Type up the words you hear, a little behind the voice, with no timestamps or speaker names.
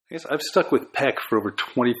Yes, I've stuck with PEC for over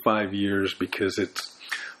 25 years because it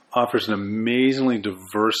offers an amazingly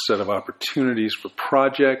diverse set of opportunities for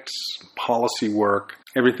projects, policy work,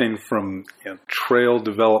 everything from trail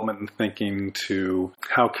development and thinking to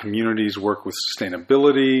how communities work with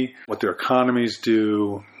sustainability, what their economies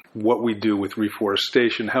do, what we do with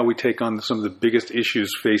reforestation, how we take on some of the biggest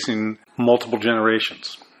issues facing multiple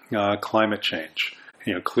generations, climate change.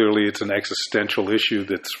 Clearly it's an existential issue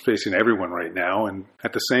that's facing everyone right now. And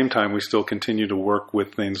at the same time, we still continue to work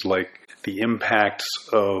with things like the impacts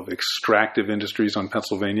of extractive industries on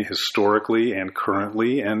Pennsylvania historically and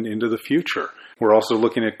currently and into the future. We're also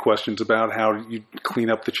looking at questions about how you clean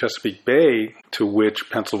up the Chesapeake Bay, to which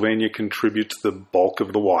Pennsylvania contributes the bulk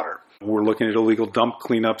of the water. We're looking at illegal dump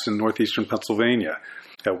cleanups in northeastern Pennsylvania.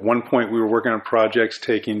 At one point, we were working on projects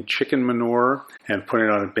taking chicken manure and putting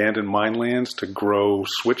it on abandoned mine lands to grow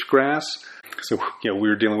switchgrass. So, we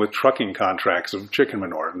were dealing with trucking contracts of chicken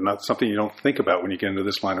manure, not something you don't think about when you get into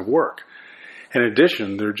this line of work. In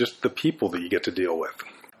addition, they're just the people that you get to deal with.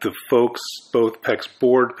 The folks, both PEC's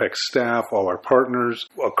board, PEC's staff, all our partners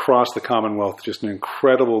across the Commonwealth, just an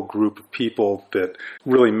incredible group of people that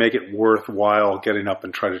really make it worthwhile getting up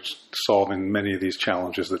and try to solving many of these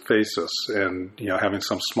challenges that face us. And, having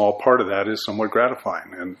some small part of that is somewhat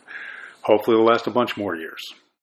gratifying, and hopefully it'll last a bunch more years.